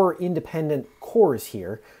 4 independent cores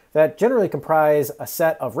here that generally comprise a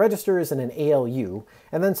set of registers and an ALU,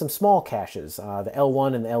 and then some small caches, the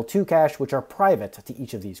L1 and the L2 cache, which are private to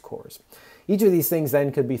each of these cores. Each of these things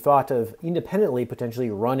then could be thought of independently potentially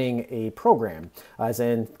running a program, as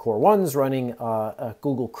in Core 1 is running a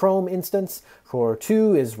Google Chrome instance, Core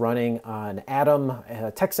 2 is running an Atom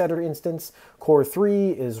text editor instance, Core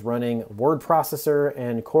 3 is running a word processor,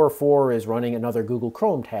 and Core 4 is running another Google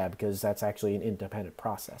Chrome tab, because that's actually an independent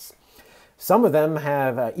process. Some of them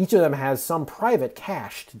have, each of them has some private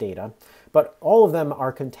cached data, but all of them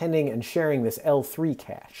are contending and sharing this L3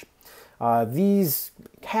 cache. These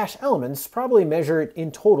cache elements probably measure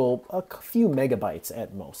in total a few megabytes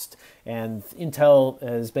at most. And Intel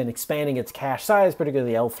has been expanding its cache size,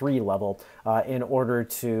 particularly the L3 level, in order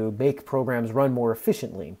to make programs run more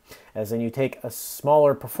efficiently. As in, you take a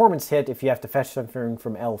smaller performance hit if you have to fetch something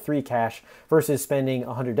from L3 cache versus spending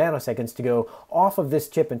 100 nanoseconds to go off of this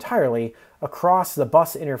chip entirely across the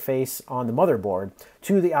bus interface on the motherboard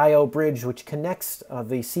to the I/O bridge, which connects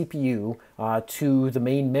the CPU to the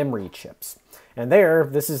main memory chips. And there,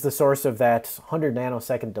 this is the source of that 100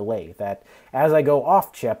 nanosecond delay, that as I go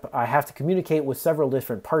off chip, I have to communicate with several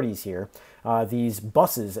different parties here. These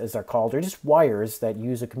buses, as they're called, are just wires that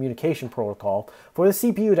use a communication protocol for the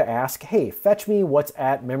CPU to ask, hey, fetch me what's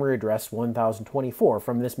at memory address 1024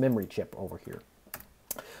 from this memory chip over here.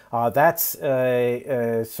 That's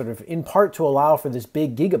sort of in part to allow for this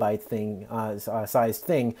big gigabyte thing, sized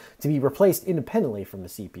thing to be replaced independently from the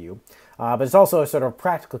CPU. But it's also a sort of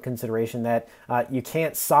practical consideration that you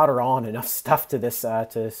can't solder on enough stuff to this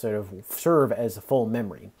to sort of serve as a full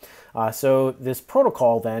memory. So this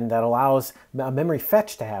protocol then that allows a memory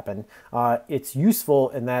fetch to happen, it's useful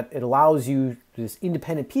in that it allows you this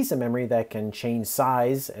independent piece of memory that can change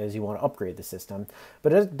size as you want to upgrade the system.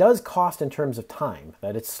 But it does cost in terms of time,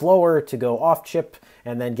 that it's slower to go off chip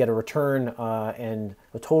and then get a return and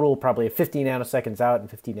a total probably of 50 nanoseconds out and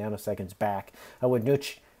 50 nanoseconds back, at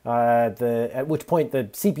which point the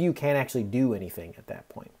CPU can't actually do anything at that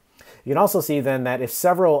point. You can also see then that if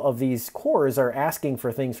several of these cores are asking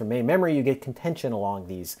for things from main memory, you get contention along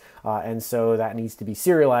these, and so that needs to be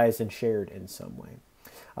serialized and shared in some way.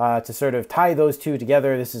 To sort of tie those two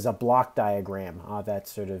together, this is a block diagram that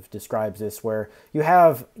sort of describes this, where you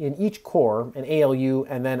have in each core an ALU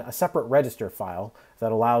and then a separate register file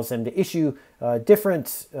that allows them to issue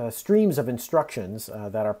different streams of instructions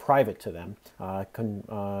that are private to them,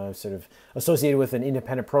 sort of associated with an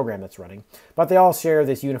independent program that's running. But they all share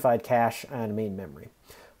this unified cache and main memory.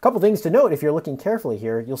 A couple things to note if you're looking carefully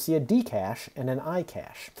here, you'll see a D cache and an I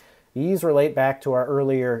cache. These relate back to our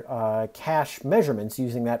earlier cache measurements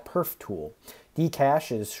using that perf tool. D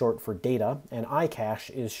cache is short for data, and I cache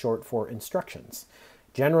is short for instructions.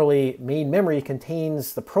 Generally, main memory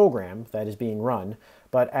contains the program that is being run,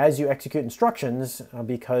 but as you execute instructions,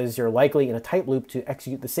 because you're likely in a type loop to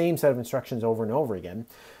execute the same set of instructions over and over again,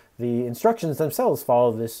 the instructions themselves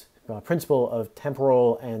follow this principle of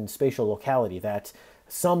temporal and spatial locality, that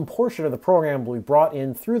some portion of the program will be brought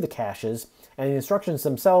in through the caches, and the instructions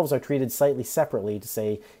themselves are treated slightly separately to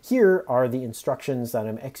say, here are the instructions that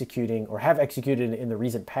I'm executing or have executed in the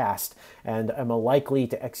recent past, and I'm likely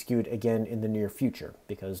to execute again in the near future.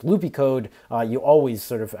 Because loopy code, you always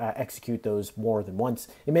sort of execute those more than once.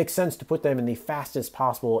 It makes sense to put them in the fastest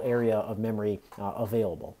possible area of memory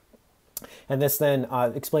available. And this then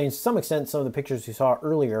explains to some extent some of the pictures we saw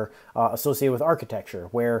earlier associated with architecture,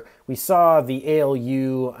 where we saw the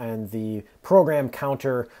ALU and the program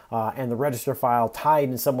counter and the register file tied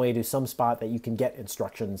in some way to some spot that you can get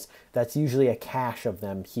instructions. That's usually a cache of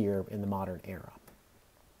them here in the modern era.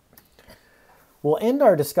 We'll end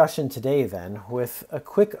our discussion today then with a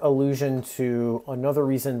quick allusion to another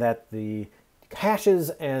reason that the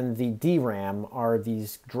caches and the DRAM are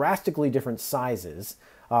these drastically different sizes,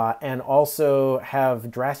 and also have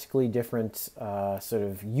drastically different sort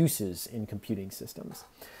of uses in computing systems.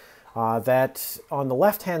 That on the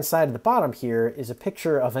left-hand side of the bottom here is a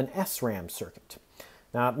picture of an SRAM circuit.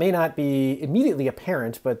 Now, it may not be immediately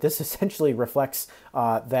apparent, but this essentially reflects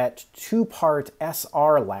that two-part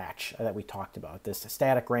SR latch that we talked about, this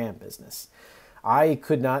static RAM business. I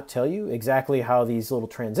could not tell you exactly how these little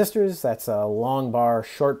transistors, that's a long bar,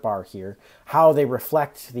 short bar here, how they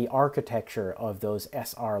reflect the architecture of those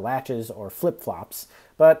SR latches or flip-flops,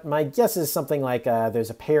 but my guess is something like there's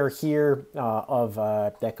a pair here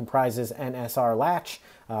that comprises an SR latch.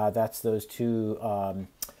 That's those two,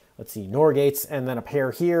 let's see, NOR gates, and then a pair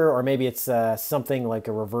here, or maybe it's something like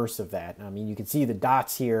a reverse of that. I mean, you can see the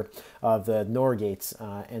dots here of the NOR gates,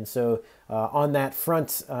 and so on that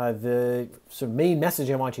front, the sort of main message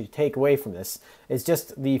I want you to take away from this is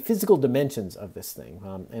just the physical dimensions of this thing.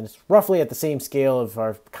 And it's roughly at the same scale of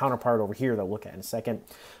our counterpart over here that we'll look at in a second.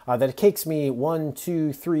 That it takes me 1,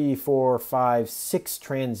 2, 3, 4, 5, 6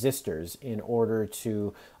 transistors in order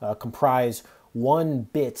to comprise 1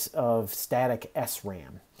 bit of static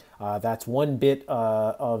SRAM. That's 1 bit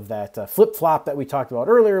of that flip-flop that we talked about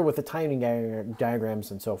earlier with the timing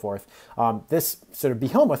diagrams and so forth. This sort of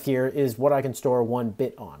behemoth here is what I can store 1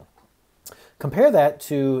 bit on. Compare that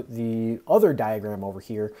to the other diagram over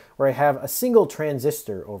here, where I have a single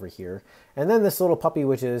transistor over here, and then this little puppy,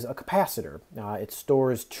 which is a capacitor. It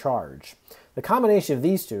stores charge. The combination of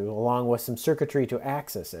these two, along with some circuitry to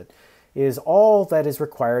access it, is all that is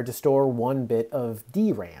required to store 1 bit of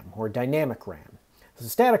DRAM, or dynamic RAM. The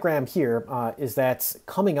static RAM here is that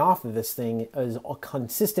coming off of this thing is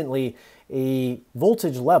consistently a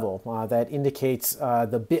voltage level that indicates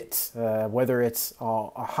the bit, whether it's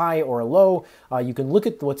a high or a low. You can look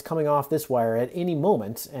at what's coming off this wire at any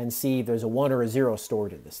moment and see there's a 1 or a 0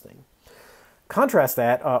 stored in this thing. Contrast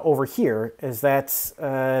that over here is that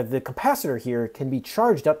the capacitor here can be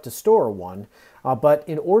charged up to store 1, but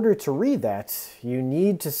in order to read that, you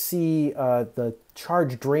need to see the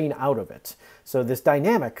charge drain out of it. So this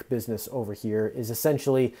dynamic business over here is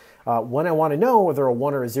essentially, when I want to know whether a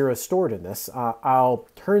 1 or a 0 is stored in this, I'll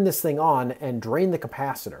turn this thing on and drain the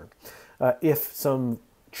capacitor. If some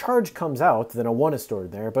charge comes out, then a 1 is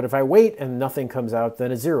stored there, but if I wait and nothing comes out,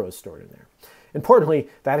 then a 0 is stored in there. Importantly,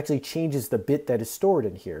 that actually changes the bit that is stored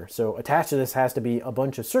in here. So attached to this has to be a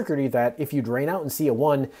bunch of circuitry that if you drain out and see a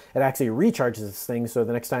 1, it actually recharges this thing, so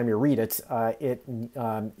the next time you read it,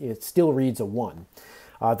 it still reads a 1.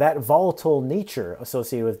 That volatile nature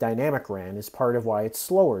associated with dynamic RAM is part of why it's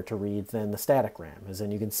slower to read than the static RAM, as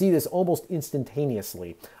in you can see this almost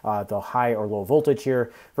instantaneously, the high or low voltage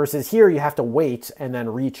here, versus here you have to wait and then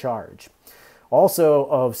recharge. Also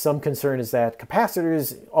of some concern is that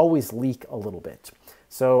capacitors always leak a little bit.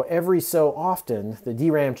 So every so often, the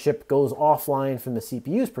DRAM chip goes offline from the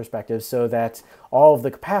CPU's perspective so that all of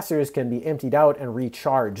the capacitors can be emptied out and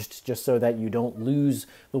recharged, just so that you don't lose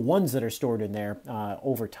the ones that are stored in there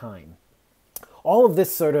over time. All of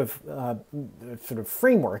this sort of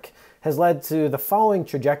framework has led to the following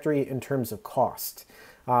trajectory in terms of cost.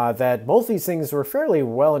 that both these things were fairly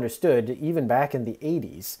well understood even back in the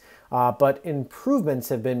 80s. But improvements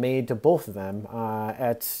have been made to both of them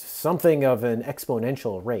at something of an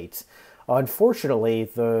exponential rate. Unfortunately,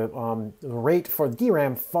 the rate for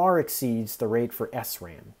DRAM far exceeds the rate for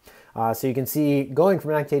SRAM. So you can see going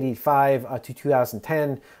from 1985 to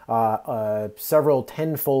 2010, several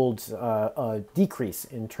tenfold decrease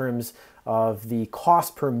in terms of the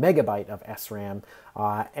cost per megabyte of SRAM,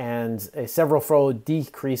 and a several-fold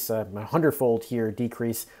decrease, a hundredfold here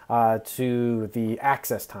decrease to the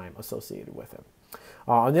access time associated with it.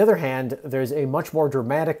 On the other hand, there's a much more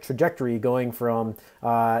dramatic trajectory going from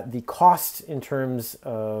the cost in terms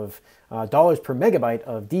of dollars per megabyte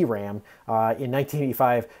of DRAM in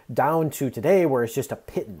 1985 down to today, where it's just a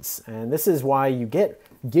pittance. And this is why you get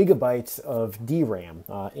gigabytes of DRAM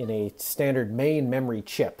in a standard main memory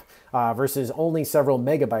chip versus only several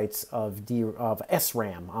megabytes of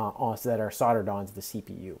SRAM that are soldered onto the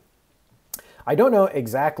CPU. I don't know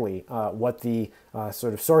exactly what the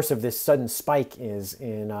sort of source of this sudden spike is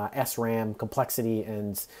in SRAM complexity,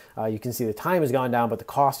 and you can see the time has gone down, but the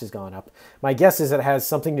cost has gone up. My guess is it has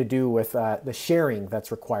something to do with the sharing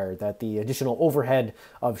that's required, that the additional overhead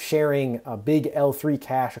of sharing a big L3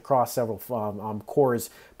 cache across several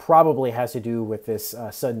cores probably has to do with this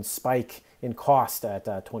sudden spike in cost at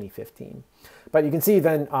 2015. But you can see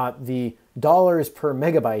then the dollars per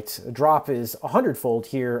megabyte drop is 100-fold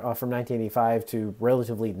here from 1985 to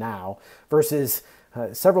relatively now, versus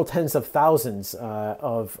several tens of thousands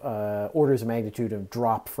of orders of magnitude of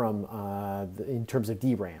drop from in terms of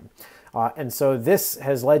DRAM. And so this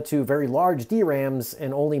has led to very large DRAMs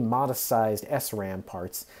and only modest-sized SRAM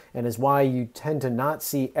parts, and is why you tend to not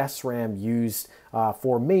see SRAM used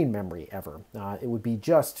for main memory ever. It would be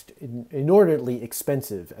just inordinately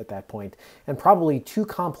expensive at that point, and probably too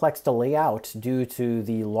complex to lay out due to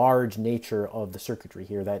the large nature of the circuitry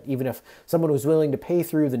here, that even if someone was willing to pay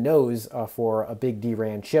through the nose for a big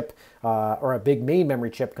DRAM chip or a big main memory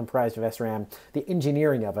chip comprised of SRAM, the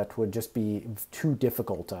engineering of it would just be too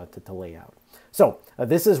difficult to lay out. So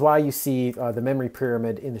this is why you see the memory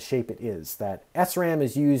pyramid in the shape it is, that SRAM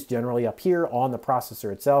is used generally up here on the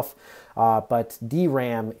processor itself, but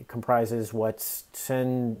DRAM comprises what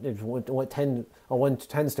one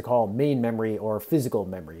tends to call main memory or physical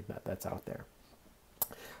memory that's out there.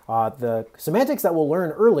 The semantics that we'll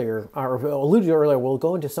learn earlier, or alluded to earlier, we'll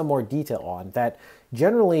go into some more detail on, that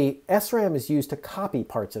generally SRAM is used to copy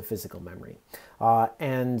parts of physical memory.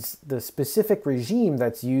 And the specific regime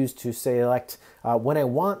that's used to select when I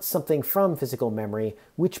want something from physical memory,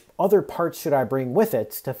 which other parts should I bring with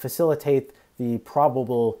it to facilitate the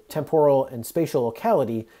probable temporal and spatial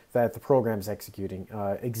locality that the program is executing,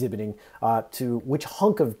 exhibiting, to which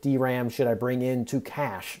hunk of DRAM should I bring in to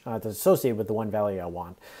cache that's associated with the one value I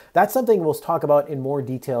want. That's something we'll talk about in more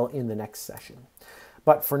detail in the next session.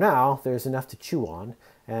 But for now, there's enough to chew on,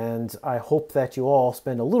 and I hope that you all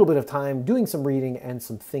spend a little bit of time doing some reading and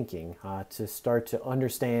some thinking to start to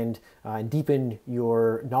understand and deepen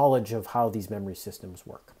your knowledge of how these memory systems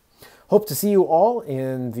work. Hope to see you all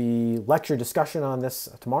in the lecture discussion on this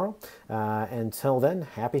tomorrow. Until then,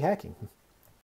 happy hacking.